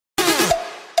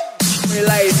Hey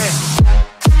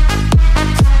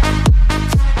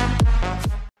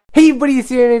everybody,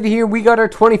 it's Aaronator here. We got our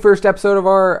 21st episode of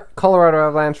our Colorado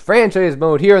Avalanche franchise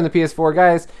mode here on the PS4,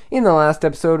 guys. In the last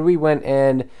episode, we went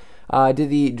and did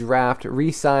the draft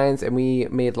re-signs, and we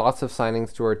made lots of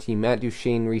signings to our team. Matt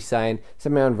Duchene re-signed,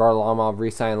 Semyon Varlamov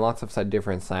re-signed, lots of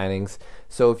different signings.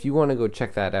 So if you want to go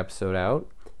check that episode out,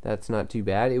 that's not too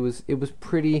bad. It was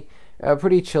pretty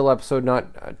chill episode,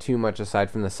 not too much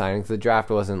aside from the signings. The draft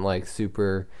wasn't like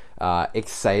super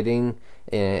exciting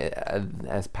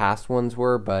as past ones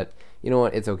were, but you know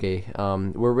what, it's okay.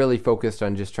 We're really focused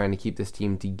on just trying to keep this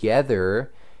team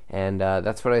together, and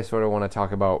that's what I sort of want to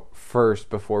talk about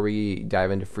first before we dive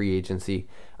into free agency.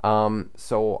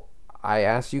 So I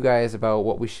asked you guys about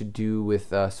what we should do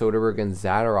with Soderberg and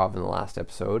Zadorov in the last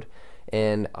episode,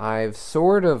 and I've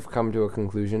sort of come to a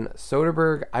conclusion.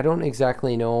 Soderberg, I don't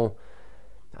exactly know.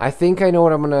 I think I know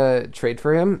what I'm going to trade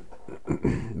for him,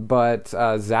 but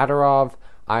Zadorov,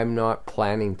 I'm not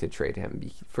planning to trade him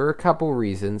for a couple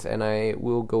reasons, and I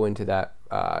will go into that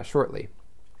shortly.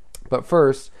 But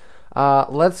first,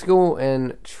 let's go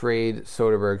and trade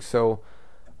Soderberg. So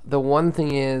the one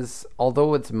thing is,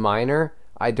 although it's minor,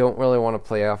 I don't really want to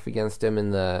play off against him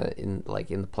in the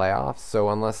playoffs. So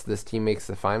unless this team makes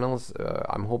the finals,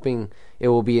 I'm hoping it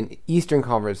will be an Eastern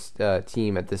Conference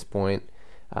team at this point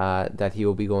that he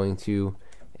will be going to.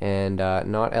 And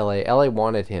not LA. LA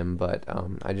wanted him, but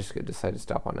I just decided to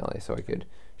stop on LA so I could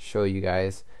show you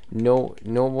guys. No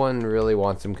one really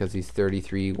wants him because he's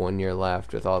 33, 1 year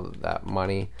left with all of that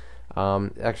money.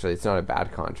 Actually, it's not a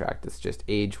bad contract. It's just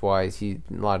age-wise, a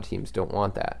lot of teams don't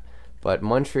want that. But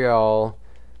Montreal,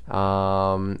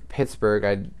 Pittsburgh,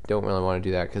 I don't really want to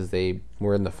do that because they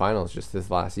were in the finals just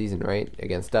this last season, right,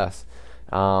 against us.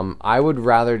 I would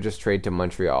rather just trade to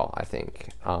Montreal, I think.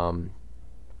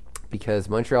 Because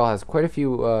Montreal has quite a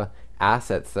few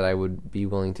assets that I would be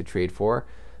willing to trade for.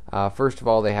 First of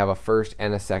all, they have a first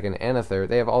and a second and a third.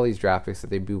 They have all these draft picks that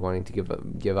they'd be wanting to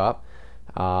give up.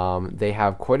 They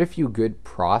have quite a few good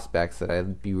prospects that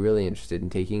I'd be really interested in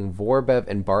taking. Vorbev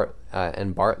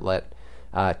and Bartlett,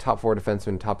 top 4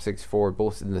 defensemen, top 6 forward,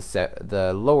 both in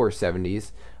the lower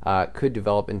 70s, could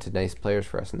develop into nice players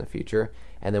for us in the future.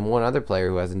 And then one other player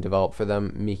who hasn't developed for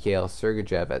them, Mikhail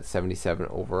Sergachev, at 77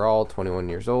 overall, 21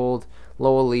 years old,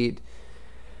 low elite.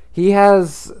 He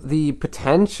has the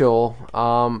potential,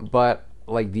 but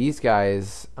like these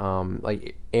guys,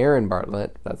 like Aaron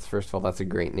Bartlett, that's a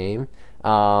great name.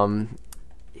 The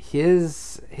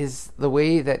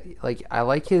way that, like, I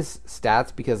like his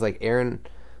stats because, like, Aaron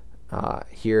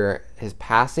here, his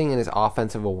passing and his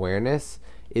offensive awareness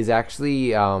is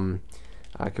actually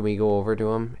can we go over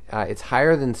to him? It's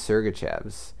higher than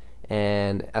Sergachev's,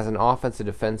 and as an offensive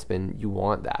defenseman, you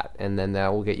want that, and then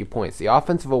that will get you points. The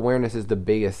offensive awareness is the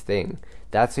biggest thing.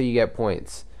 That's how you get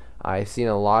points. I've seen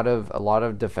a lot of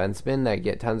defensemen that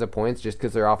get tons of points just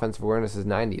because their offensive awareness is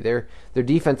 90. Their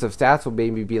defensive stats will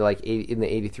maybe be like in the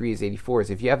 83s,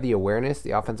 84s. If you have the awareness,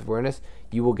 the offensive awareness,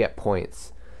 you will get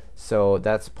points. So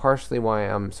that's partially why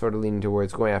I'm sort of leaning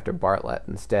towards going after Bartlett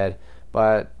instead.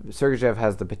 But Sergachev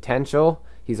has the potential.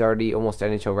 He's already almost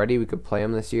NHL ready. We could play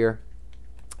him this year.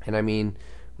 And I mean,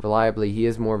 reliably, he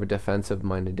is more of a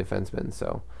defensive-minded defenseman.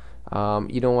 So,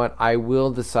 you know what? I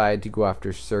will decide to go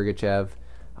after Sergachev.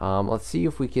 Let's see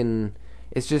if we can.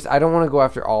 It's just I don't want to go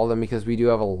after all of them because we do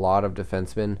have a lot of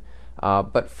defensemen.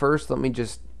 But first, let me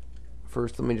just go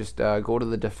to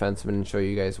the defenseman and show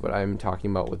you guys what I'm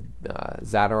talking about with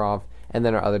Zadorov and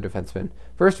then our other defensemen.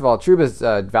 First of all, Trouba's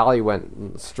value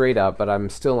went straight up, but I'm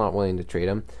still not willing to trade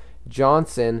him.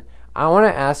 Johnson, I want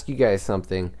to ask you guys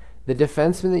something. The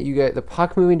defenseman that the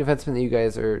puck-moving defenseman that you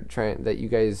guys are you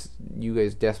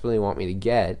guys desperately want me to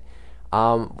get.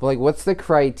 Like, what's the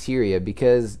criteria?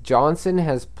 Because Johnson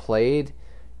has played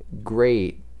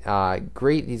great.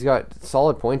 He's got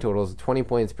solid point totals, 20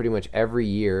 points pretty much every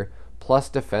year,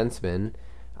 plus defenseman.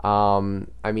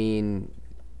 I mean,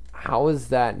 how is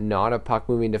that not a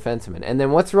puck-moving defenseman? And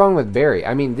then what's wrong with Barry?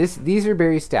 I mean, these are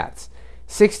Barry's stats.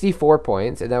 64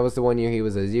 points, and that was the 1 year he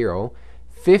was a 0.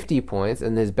 50 points,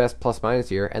 and his best plus-minus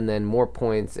year, and then more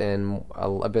points and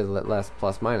a bit less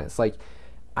plus-minus. Like,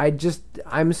 I'm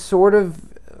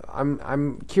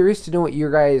curious to know what your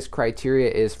guys'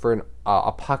 criteria is for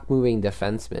a puck-moving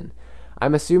defenseman.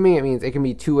 I'm assuming it means it can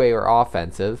be two-way or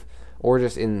offensive, or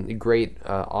just in great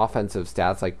offensive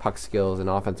stats like puck skills and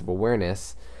offensive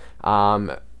awareness.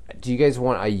 Do you guys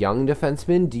want a young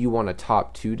defenseman? Do you want a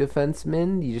top 2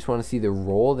 defenseman? Do you just want to see the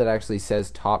role that actually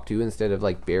says top 2 instead of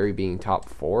like Barry being top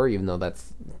 4, even though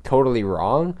that's totally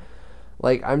wrong?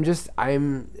 Like, I'm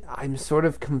sort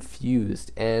of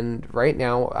confused. And right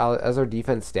now, as our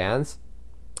defense stands,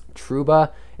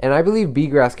 Truba, and I believe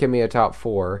Bgrass can be a top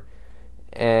 4.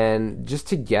 And just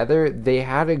together, they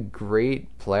had a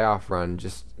great playoff run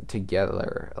just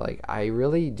together. Like, I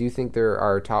really do think they're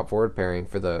our top forward pairing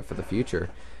for the future.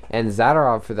 And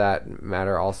Zadorov, for that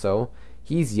matter, also,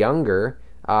 he's younger.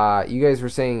 You guys were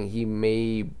saying he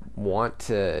may want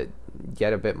to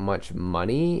get a bit much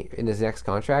money in his next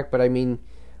contract, but I mean,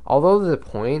 although the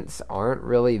points aren't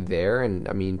really there, and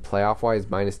I mean, playoff wise,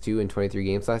 -2 in 23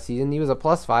 games last season, he was a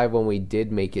 +5 when we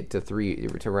did make it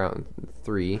to round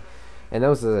 3, and that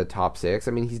was the top 6.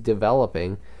 I mean, he's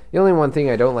developing. The only one thing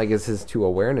I don't like is his 2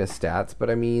 awareness stats, but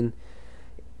I mean,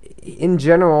 in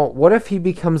general, what if he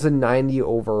becomes a 90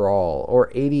 overall or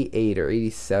 88 or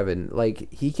 87?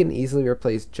 Like, he can easily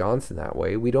replace Johnson that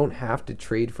way. We don't have to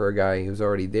trade for a guy who's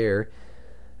already there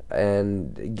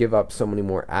and give up so many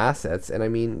more assets. And I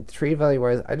mean, trade value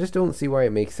wise, I just don't see why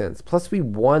it makes sense. Plus, we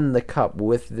won the cup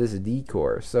with this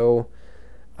decor, so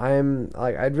I'm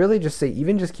like, I'd really just say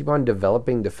even just keep on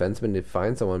developing defensemen to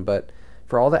find someone. But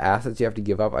for all the assets you have to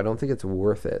give up, I don't think it's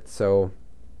worth it. So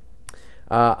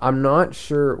I'm not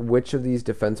sure which of these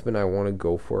defensemen I want to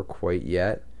go for quite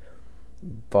yet,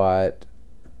 but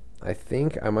I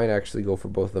think I might actually go for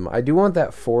both of them. I do want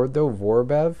that forward though,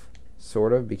 Vorbev,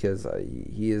 sort of, because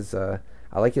he is. I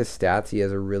like his stats. He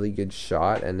has a really good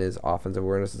shot, and his offensive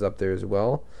awareness is up there as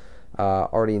well.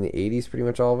 Already in the 80s, pretty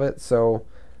much all of it. So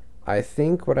I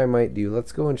think what I might do,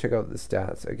 let's go and check out the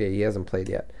stats. Okay, he hasn't played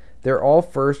yet. They're all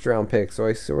first-round picks, so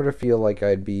I sort of feel like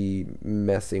I'd be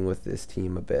messing with this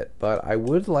team a bit. But I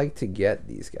would like to get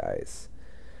these guys.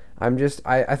 I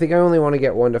think I only want to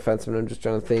get one defenseman. I'm just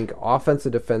trying to think.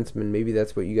 Offensive defenseman, maybe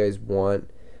that's what you guys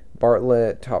want.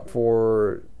 Bartlett, top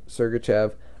 4,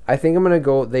 Sergachev. I think I'm going to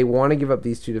go, they want to give up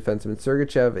these 2 defensemen.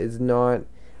 Sergachev is not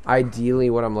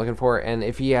ideally what I'm looking for, and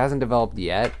if he hasn't developed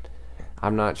yet,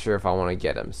 I'm not sure if I want to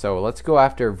get him. So let's go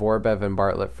after Vorbev and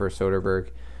Bartlett for Soderberg.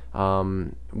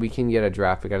 We can get a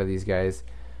draft pick out of these guys.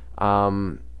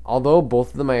 Although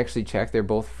both of them I actually checked, they're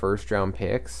both first-round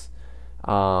picks,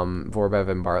 Vorbev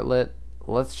and Bartlett.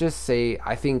 Let's just say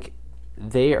I think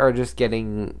they are just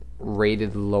getting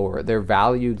rated lower. They're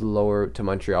valued lower to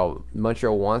Montreal.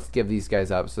 Montreal wants to give these guys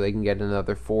up so they can get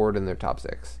another forward in their top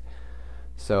 6.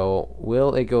 So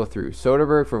will it go through?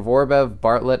 Soderberg for Vorbev,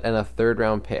 Bartlett, and a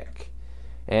 3rd-round pick.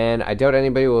 And I doubt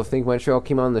anybody will think Montreal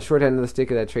came on the short end of the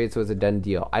stick of that trade, so it's a done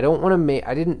deal. I don't want to make...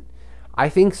 I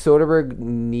think Soderberg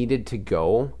needed to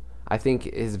go. I think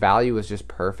his value was just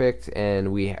perfect,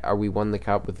 and we won the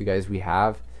cup with the guys we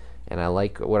have. And I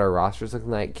like what our roster's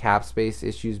looking like. Cap space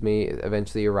issues may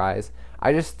eventually arise.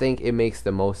 I just think it makes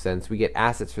the most sense. We get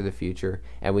assets for the future,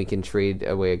 and we can trade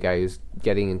away a guy who's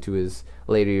getting into his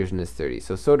later years in his 30s.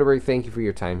 So Soderberg, thank you for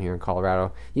your time here in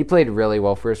Colorado. You played really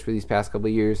well for us for these past couple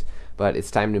of years, but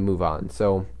it's time to move on.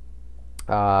 So,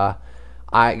 I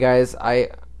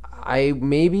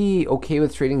may be okay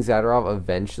with trading Zadorov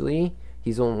eventually.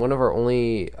 He's one of our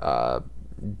only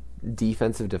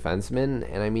defensive defensemen,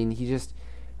 and I mean, he just...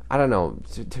 I don't know.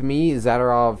 To me,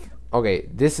 Zadorov... Okay,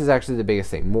 this is actually the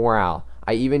biggest thing. Morale.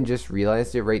 I even just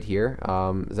realized it right here.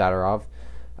 Zadorov.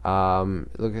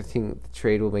 Look, I think the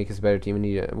trade will make us a better team.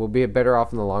 And we'll be better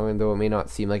off in the long run, though it may not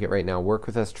seem like it right now. Work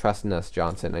with us, trust in us,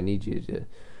 Johnson. I need you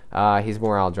to... his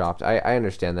morale dropped. I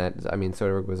understand that. I mean,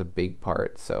 Soderberg was a big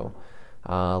part. So,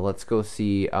 let's go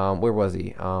see... where was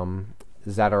he?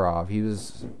 Zadorov. He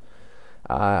was...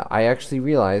 I actually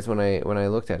realized when I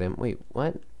looked at him... Wait,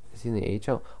 what? Is he in the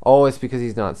AHL? Oh, it's because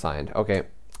he's not signed. Okay,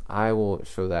 I will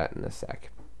show that in a sec.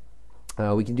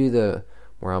 We can do the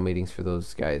morale meetings for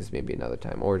those guys maybe another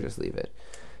time, or just leave it.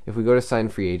 If we go to sign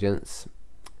free agents,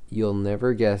 you'll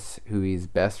never guess who he's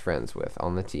best friends with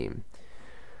on the team.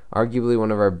 Arguably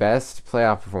one of our best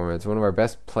playoff performers, one of our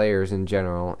best players in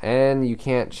general, and you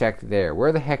can't check there.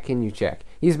 Where the heck can you check?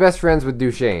 He's best friends with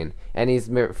Duchesne, and he's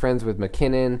friends with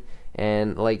McKinnon,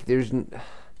 and like there's...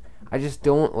 I just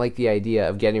don't like the idea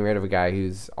of getting rid of a guy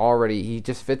who's already... He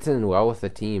just fits in well with the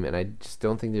team, and I just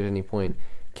don't think there's any point.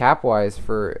 Cap-wise,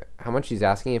 for how much he's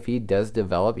asking, if he does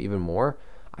develop even more,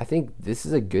 I think this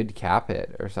is a good cap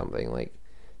hit or something, like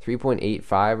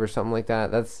 3.85 or something like that.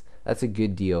 That's a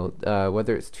good deal.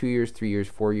 Whether it's 2 years, 3 years,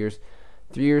 4 years.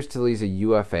 3 years till he's a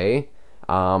UFA.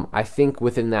 I think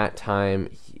within that time,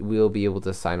 we'll be able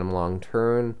to sign him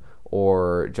long-term,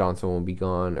 or Johnson will be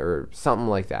gone, or something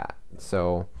like that.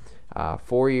 So...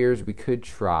 4 years, we could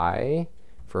try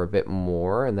for a bit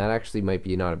more, and that actually might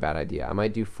be not a bad idea. I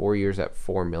might do 4 years at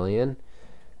 $4 million.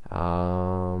 Do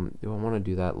I want to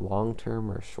do that long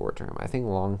term or short term? I think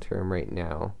long term right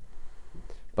now.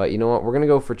 But you know what? We're gonna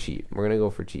go for cheap. We're gonna go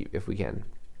for cheap if we can.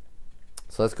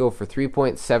 So let's go for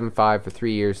 3.75 for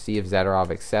 3 years. See if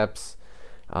Zadorov accepts.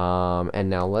 And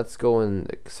now let's go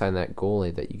and sign that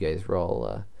goalie that you guys were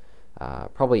all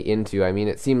probably into. I mean,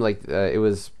 it seemed like it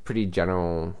was pretty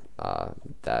general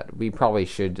that we probably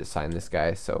should sign this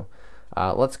guy. So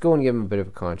let's go and give him a bit of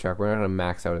a contract. We're not going to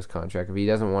max out his contract. If he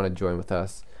doesn't want to join with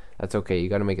us, that's okay. You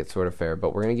got to make it sort of fair.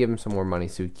 But we're going to give him some more money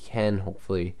so he can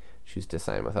hopefully choose to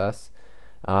sign with us.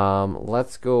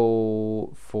 Let's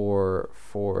go for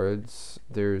forwards.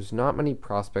 There's not many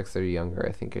prospects that are younger.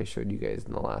 I think I showed you guys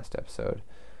in the last episode.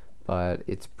 But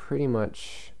it's pretty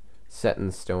much set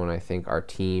in stone, I think, our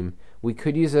team. We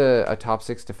could use a top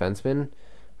 6 defenseman,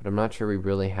 but I'm not sure we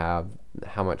really have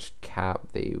how much cap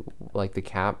the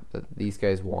cap that these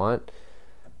guys want.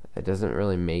 It doesn't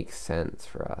really make sense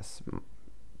for us.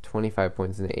 25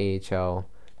 points in the AHL.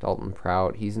 Dalton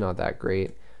Prout, he's not that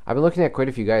great. I've been looking at quite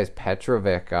a few guys.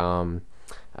 Petrovic,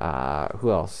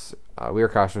 who else?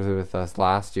 Weirkosh was with us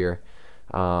last year.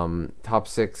 Top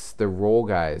 6, the role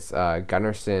guys,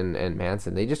 Gunnarsson and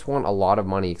Manson, they just want a lot of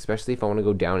money, especially if I want to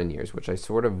go down in years, which I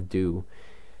sort of do.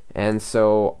 And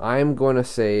so I'm going to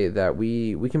say that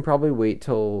we can probably wait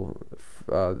till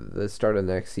the start of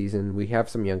the next season. We have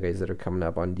some young guys that are coming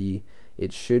up on D.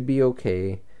 It should be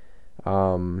okay.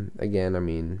 Again, I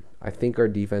mean, I think our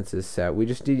defense is set. We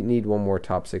just need one more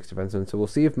top 6 defenseman. So we'll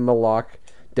see if Malak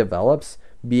develops.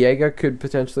 Biega could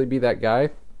potentially be that guy,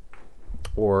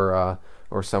 or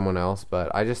someone else, but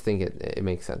I just think it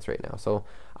makes sense right now. So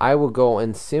I will go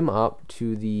and sim up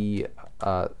to the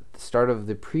start of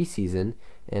the preseason,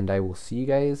 and I will see you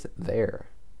guys there.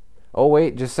 Oh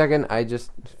wait, just a second, I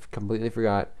just completely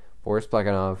forgot. Boris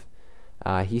Plekhanov,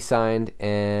 he signed,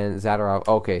 and Zadorov.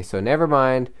 Okay, so never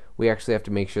mind. We actually have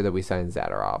to make sure that we sign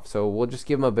Zadorov. So we'll just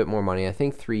give him a bit more money. I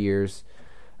think 3 years,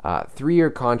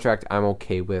 3-year contract. I'm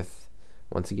okay with.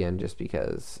 Once again, just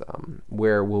because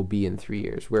where we'll be in 3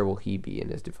 years, where will he be in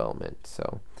his development?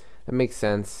 So that makes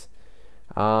sense.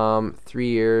 3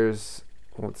 years.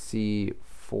 Let's see,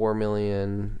 4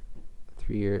 million.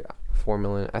 3 year, 4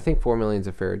 million. I think 4 million is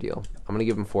a fair deal. I'm gonna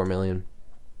give him 4 million,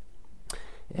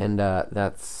 and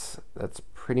that's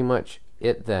pretty much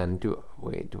it. Then do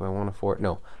I want a 4?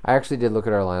 No, I actually did look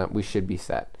at our lineup. We should be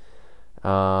set.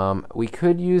 We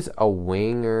could use a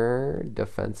winger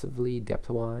defensively,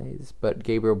 depth-wise, but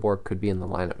Gabriel Bork could be in the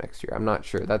lineup next year. I'm not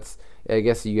sure. I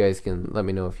guess you guys can let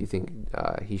me know if you think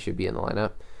he should be in the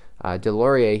lineup.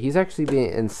 Delorier, he's actually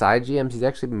been inside GMs. He's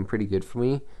actually been pretty good for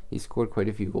me. He scored quite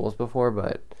a few goals before,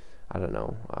 but I don't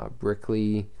know.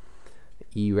 Brickley,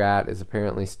 Erat is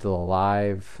apparently still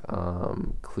alive.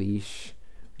 Cleach,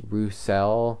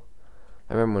 Roussel.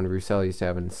 I remember when Roussel used to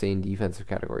have insane defensive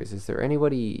categories. Is there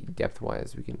anybody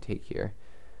depth-wise we can take here?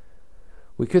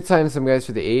 We could sign some guys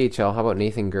for the AHL. How about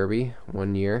Nathan Gerby?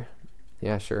 1 year.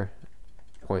 Yeah, sure.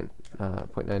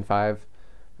 0.95.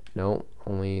 No,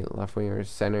 only left wingers,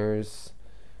 centers.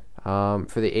 For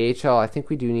the AHL, I think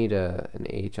we do need an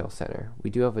AHL center. We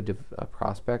do have a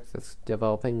prospect that's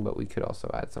developing, but we could also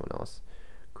add someone else.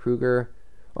 Kruger.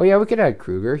 Oh yeah, we could add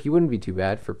Kruger. He wouldn't be too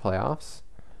bad for playoffs.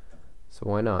 So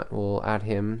why not? We'll add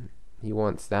him. He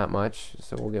wants that much,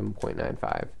 so we'll give him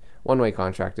 0.95. One-way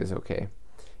contract is okay.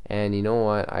 And you know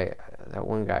what? That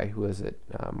one guy, who was it?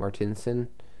 Martinson.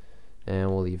 And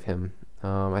we'll leave him.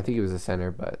 I think he was a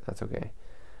center, but that's okay.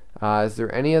 Is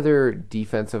there any other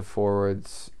defensive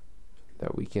forwards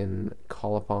that we can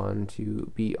call upon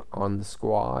to be on the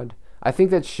squad? I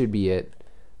think that should be it.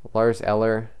 Lars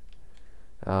Eller,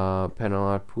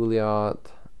 Penelot Pouliot,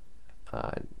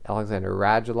 Alexander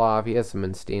Radulov. He has some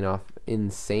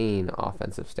insane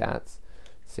offensive stats.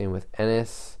 Same with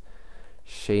Ennis,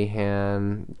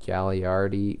 Shahan,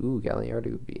 Gagliardi. Ooh,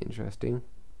 Gagliardi would be interesting.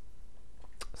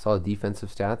 Solid defensive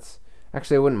stats.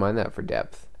 Actually, I wouldn't mind that for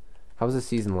depth. How was the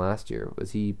season last year?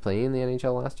 Was he playing in the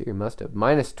NHL last year? He must have.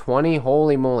 Minus 20?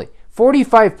 Holy moly.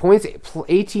 45 points,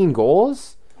 18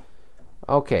 goals?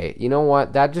 Okay, you know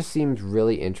what? That just seems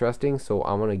really interesting, so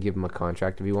I'm going to give him a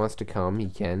contract. If he wants to come, he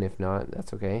can. If not,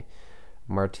 that's okay.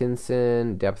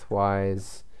 Martinson,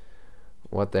 depth-wise,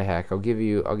 what the heck? I'll give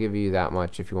you that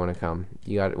much if you want to come.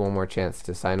 You got one more chance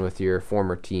to sign with your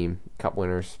former team, Cup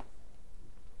winners.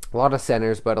 A lot of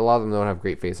centers, but a lot of them don't have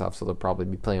great face-offs, so they'll probably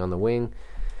be playing on the wing.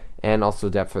 And also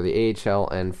depth for the AHL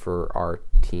and for our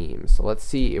team. So let's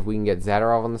see if we can get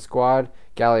Zadorov on the squad.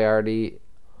 Gagliardi.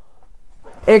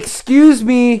 Excuse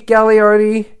me,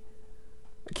 Gagliardi.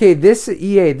 Okay, this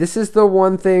EA, this is the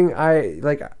one thing I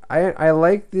like. I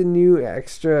like the new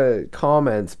extra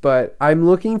comments, but I'm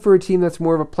looking for a team that's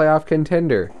more of a playoff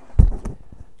contender.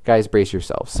 Guys, brace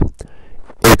yourselves.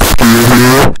 Excuse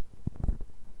me.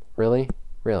 Really?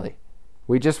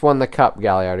 We just won the cup,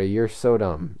 Gagliardi. You're so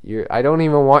dumb. I don't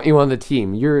even want you on the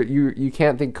team. You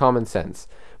can't think common sense.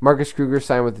 Marcus Kruger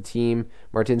signed with the team.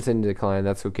 Martinson declined.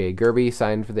 That's okay. Gerby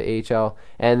signed for the AHL.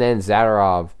 And then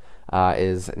Zadorov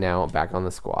is now back on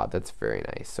the squad. That's very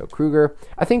nice. So Kruger,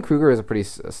 I think Kruger is a pretty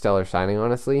stellar signing,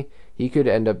 honestly. He could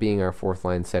end up being our fourth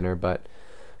line center, but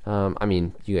I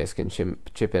mean, you guys can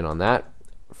chip in on that.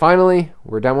 Finally,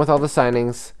 we're done with all the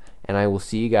signings, and I will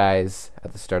see you guys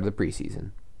at the start of the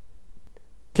preseason.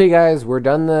 Okay, guys, we're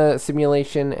done the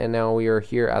simulation, and now we are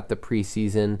here at the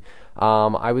preseason.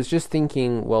 I was just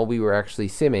thinking while we were actually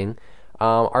simming,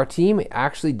 our team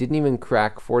actually didn't even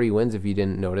crack 40 wins, if you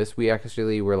didn't notice. We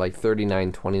actually were like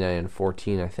 39, 29, and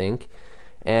 14, I think.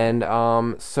 And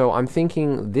so I'm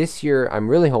thinking this year, I'm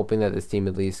really hoping that this team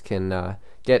at least can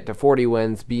get to 40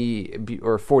 wins,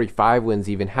 or 45 wins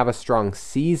even, have a strong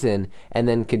season, and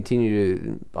then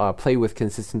continue to play with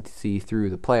consistency through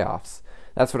the playoffs.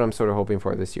 That's what I'm sort of hoping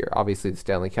for this year. Obviously, the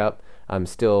Stanley Cup,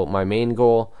 still my main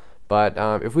goal. But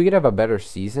if we could have a better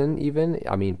season even,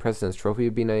 I mean, President's Trophy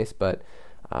would be nice. But,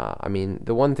 I mean,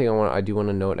 the one thing I do want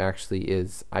to note, actually,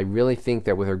 is I really think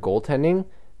that with our goaltending,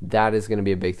 that is going to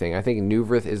be a big thing. I think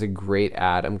Neuvirth is a great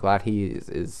add. I'm glad he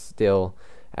is still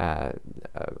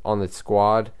on the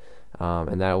squad.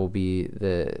 And that will be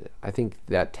I think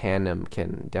that tandem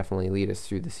can definitely lead us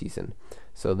through the season.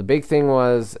 So the big thing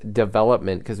was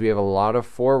development, because we have a lot of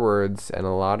forwards and a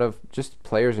lot of just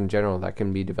players in general that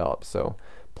can be developed. So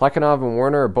Plekhanov and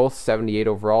Werner are both 78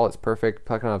 overall. It's perfect.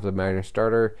 Plekhanov's a minor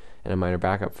starter and a minor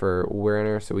backup for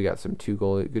Werner, so we got some good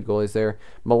goalies there.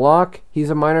 Malak, he's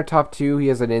a minor top 2. He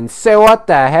has an insane, what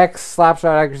the heck, slap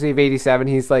shot accuracy of 87.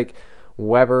 He's like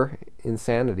Weber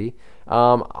insanity.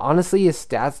 Honestly, his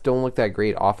stats don't look that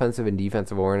great. Offensive and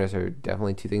defensive awareness are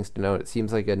definitely two things to note. It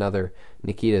seems like another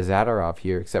Nikita Zadorov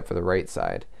here, except for the right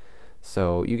side.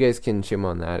 So you guys can chime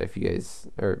on that if you guys,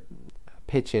 or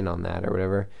pitch in on that or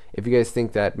whatever, if you guys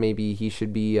think that maybe he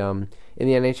should be in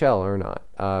the NHL or not.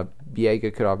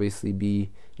 Biega could obviously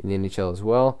be in the NHL as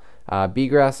well.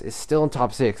 Bigras is still in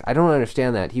top 6. I don't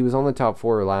understand that. He was on the top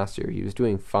 4 last year. He was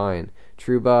doing fine.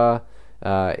 Trouba,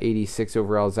 86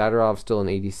 overall. Zadorov still an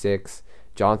 86.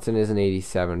 Johnson is an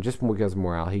 87. Just because of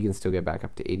morale, he can still get back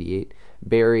up to 88.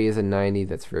 Barry is a 90.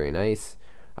 That's very nice.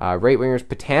 Right wingers,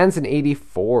 Patan's an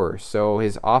 84, so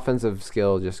his offensive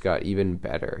skill just got even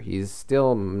better. He's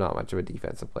still not much of a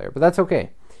defensive player, but that's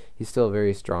okay. He's still a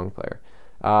very strong player.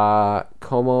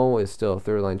 Como is still a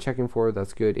third-line checking forward.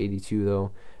 That's good, 82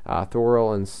 though.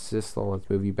 Thorell and Sislo, let's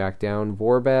move you back down.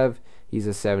 Vorbev, he's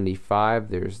a 75.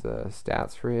 There's the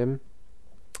stats for him.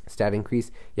 Stat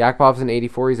increase. Yakupov's an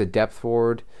 84. He's a depth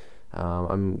forward.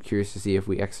 I'm curious to see if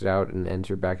we exit out and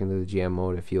enter back into the GM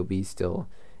mode, if he'll be still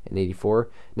an 84.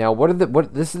 Now,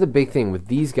 this is the big thing with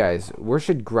these guys. Where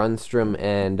should Grunstrom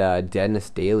and Dennis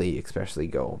Daly especially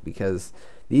go? Because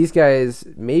these guys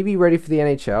may be ready for the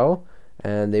NHL,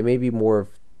 and they may be more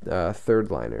of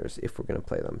third liners if we're going to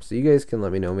play them. So you guys can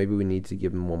let me know. Maybe we need to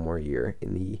give them one more year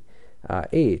in the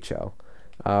AHL.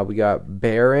 We got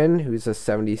Barron, who's a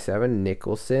 77.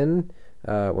 Nicholson,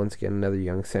 once again, another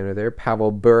young center there.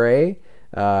 Pavel Bure,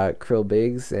 Krill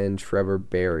Biggs, and Trevor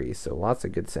Barry. So lots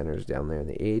of good centers down there in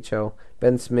the AHL.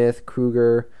 Ben Smith,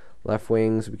 Kruger, left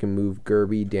wings. We can move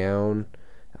Gerby down.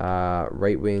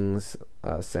 Right wings,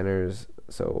 centers.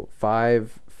 So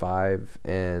 5, 5,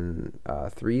 and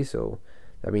 3. So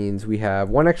that means we have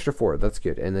one extra forward. That's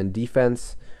good. And then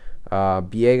defense,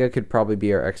 Biega could probably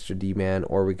be our extra D-man,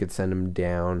 or we could send him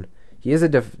down. He is a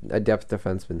depth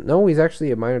defenseman. No, he's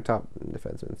actually a minor top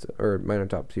defenseman, or minor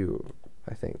top 2,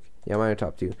 I think. Yeah, minor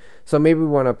top 2. So maybe we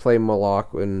want to play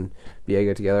Malak and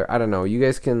Biega together. I don't know. You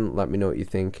guys can let me know what you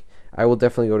think. I will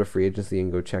definitely go to free agency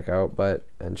and go check out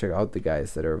the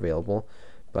guys that are available.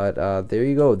 But there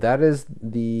you go. That is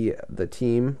the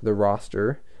team, the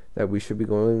roster that we should be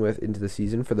going with into the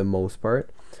season for the most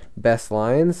part. Best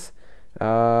lines.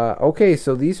 Okay,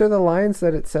 so these are the lines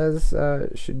that it says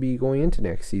should be going into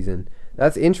next season.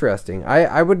 That's interesting.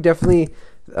 I would definitely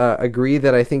agree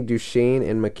that I think Duchesne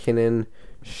and McKinnon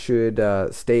should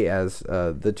stay as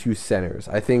the two centers.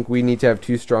 I think we need to have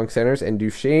two strong centers, and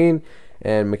Duchesne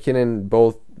and McKinnon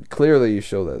both clearly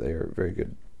show that they are very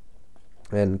good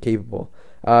and capable.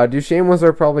 Duchesne was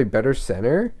our probably better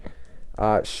center.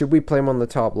 Should we play him on the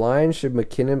top line? I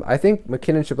think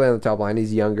McKinnon should play on the top line.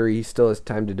 He's younger. He still has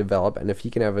time to develop. And if he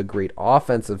can have a great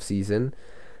offensive season,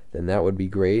 then that would be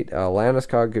great.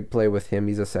 Landeskog could play with him.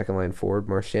 He's a second-line forward.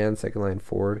 Marchand, second-line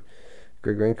forward.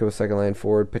 Grigorenko, second-line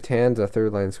forward. Patan's a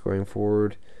third-line scoring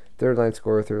forward. Third-line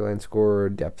scorer,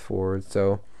 depth forward.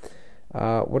 So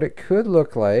what it could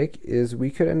look like is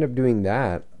we could end up doing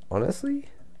that, honestly.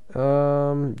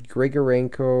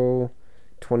 Grigorenko,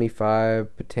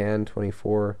 25, Patan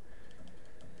 24.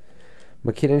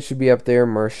 McKinnon should be up there.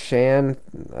 Marchand,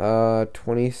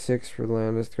 26 for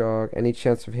Landeskog. Any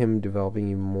chance of him developing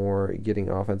even more, getting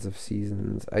offensive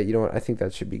seasons? You know what? I think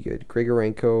that should be good.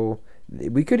 Grigorenko,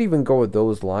 we could even go with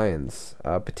those lines.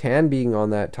 Patan being on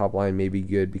that top line may be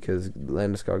good because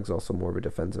Landeskog's also more of a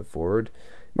defensive forward.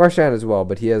 Marchand as well,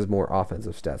 but he has more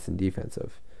offensive stats than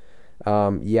defensive.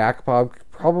 Yakupov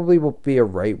probably will be a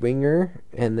right winger,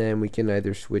 and then we can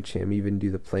either switch him, even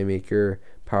do the playmaker,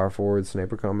 power forward,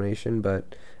 sniper combination.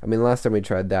 But I mean, last time we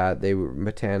tried that,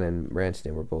 Matan and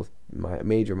Rantanen were both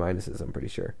major minuses, I'm pretty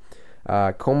sure.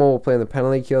 Como will play on the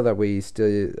penalty kill. That way he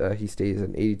stays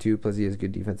at 82. Plus he has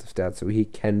good defensive stats, so he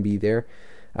can be there.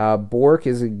 Bork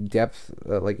is a depth,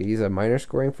 he's a minor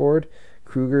scoring forward.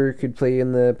 Kruger could play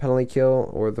in the penalty kill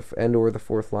or the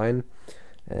fourth line.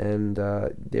 And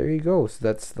there you go. So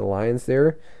that's the lines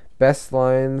there. Best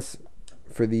lines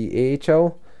for the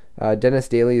AHL. Dennis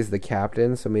Daly is the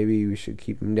captain, so maybe we should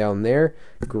keep him down there.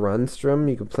 Grundstrom,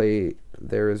 you could play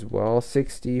there as well.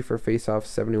 60 for faceoffs,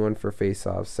 71 for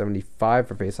faceoffs, 75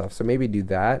 for faceoffs. So maybe do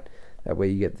that. That way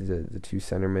you get the two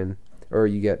centermen, or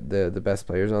you get the best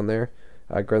players on there.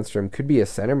 Grundstrom could be a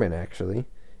centerman, actually.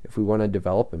 If we want to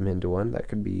develop him into one, that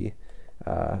could be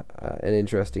an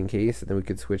interesting case. And then we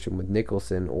could switch him with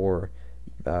Nicholson or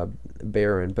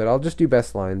Barron. But I'll just do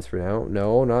best lines for now.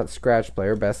 No, not scratch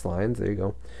player, best lines. There you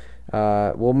go.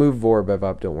 We'll move Vorbev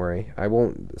up, don't worry.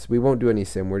 We won't do any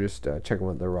sim. We're just checking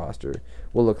what the roster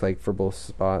will look like for both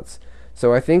spots.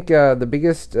 So I think the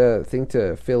biggest thing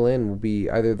to fill in will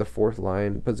be either the fourth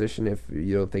line position if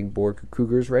you don't think Bork or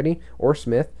Kruger's ready, or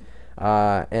Smith.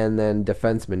 And then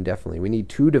defensemen, definitely. We need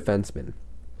two defensemen.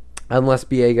 Unless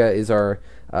Biega is our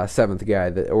seventh guy,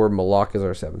 or Malak is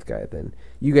our seventh guy, then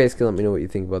you guys can let me know what you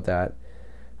think about that.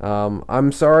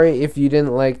 I'm sorry if you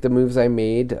didn't like the moves I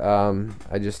made.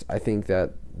 I think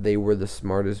that they were the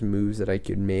smartest moves that I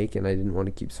could make, and I didn't want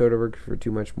to keep Soderberg for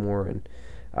too much more. And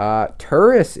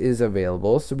Turris is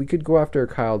available, so we could go after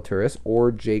Kyle Turris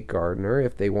or Jake Gardner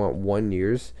if they want 1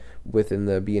 year within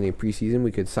the beginning of preseason.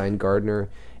 We could sign Gardner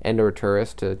and or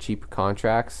Turris to cheap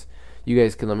contracts. You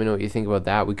guys can let me know what you think about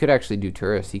that. We could actually do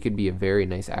Turris. He could be a very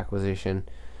nice acquisition,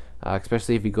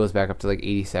 especially if he goes back up to like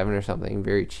 87 or something.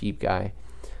 Very cheap guy.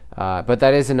 But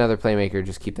that is another playmaker.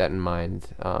 Just keep that in mind.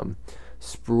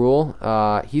 Sproul,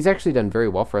 he's actually done very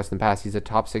well for us in the past. He's a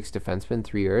top 6 defenseman,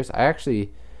 3 years. You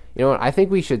know what? I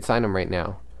think we should sign him right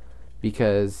now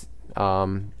because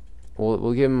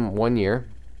we'll give him 1 year,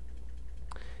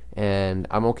 and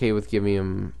I'm okay with giving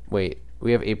him. Wait,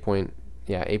 we have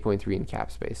 8.3 in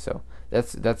cap space, so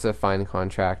that's a fine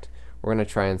contract. We're gonna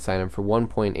try and sign him for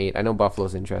 1.8. I know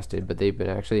Buffalo's interested, but they've been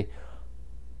actually.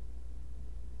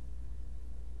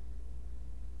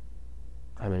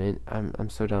 I'm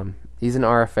so dumb. He's an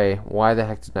RFA. Why the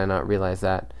heck did I not realize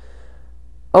that?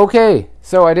 Okay,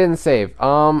 so I didn't save.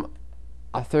 A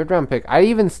 3rd round pick. I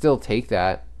even still take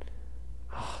that.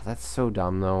 Oh, that's so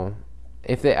dumb though.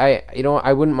 If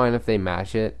I wouldn't mind if they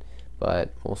match it,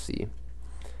 but we'll see.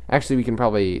 Actually, we can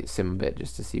probably sim a bit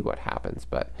just to see what happens.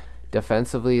 But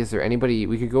defensively, is there anybody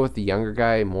we could go with? The younger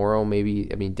guy, Morrow, maybe.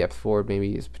 I mean, depth forward,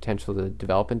 maybe is potential to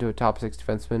develop into a top 6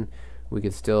 defenseman. We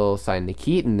could still sign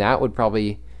Nikit, and that would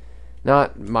probably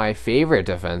not my favorite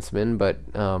defenseman, but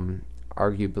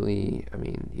arguably, I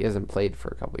mean, he hasn't played for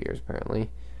a couple years apparently.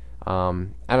 I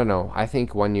don't know. I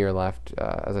think 1 year left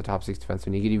as a top 6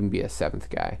 defenseman. He could even be a 7th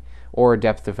guy or a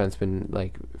depth defenseman,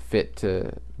 like fit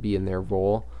to be in their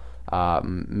role.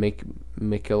 McIlwraith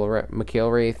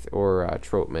or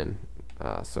Trotman.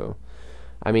 So,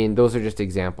 I mean, those are just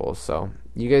examples. So,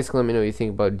 you guys can let me know what you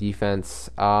think about defense.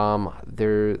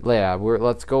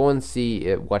 Let's go and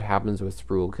see what happens with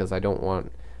Sproul because I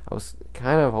was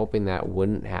kind of hoping that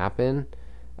wouldn't happen.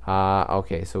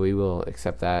 Okay, so we will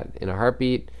accept that in a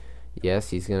heartbeat. Yes,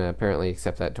 he's gonna apparently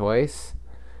accept that twice.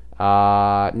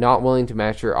 Not willing to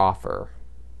match your offer.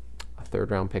 A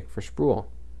 3rd round pick for Sproul.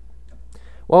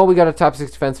 Well, we got a top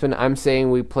 6 defenseman. I'm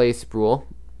saying we play Sproul.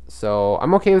 So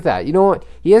I'm okay with that. You know what?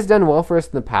 He has done well for us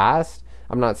in the past.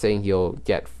 I'm not saying he'll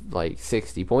get like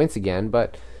 60 points again,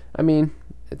 but I mean,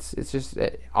 it's just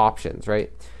options,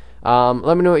 right?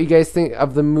 Let me know what you guys think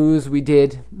of the moves we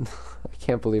did. I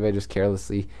can't believe I just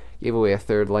carelessly gave away a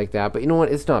 3rd like that. But you know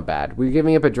what? It's not bad. We're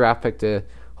giving up a draft pick to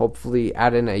hopefully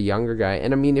add in a younger guy.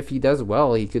 And I mean, if he does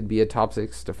well, he could be a top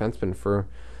 6 defenseman for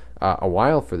a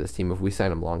while for this team if we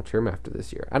sign him long term after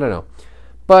this year. I don't know.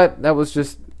 But that was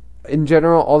just, in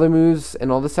general, all the moves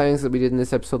and all the signings that we did in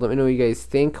this episode. Let me know what you guys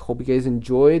think. Hope you guys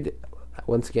enjoyed.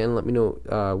 Once again, let me know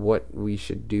what we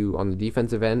should do on the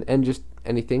defensive end and just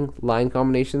anything, line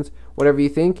combinations, whatever you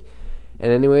think.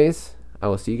 And anyways, I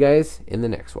will see you guys in the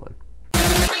next one.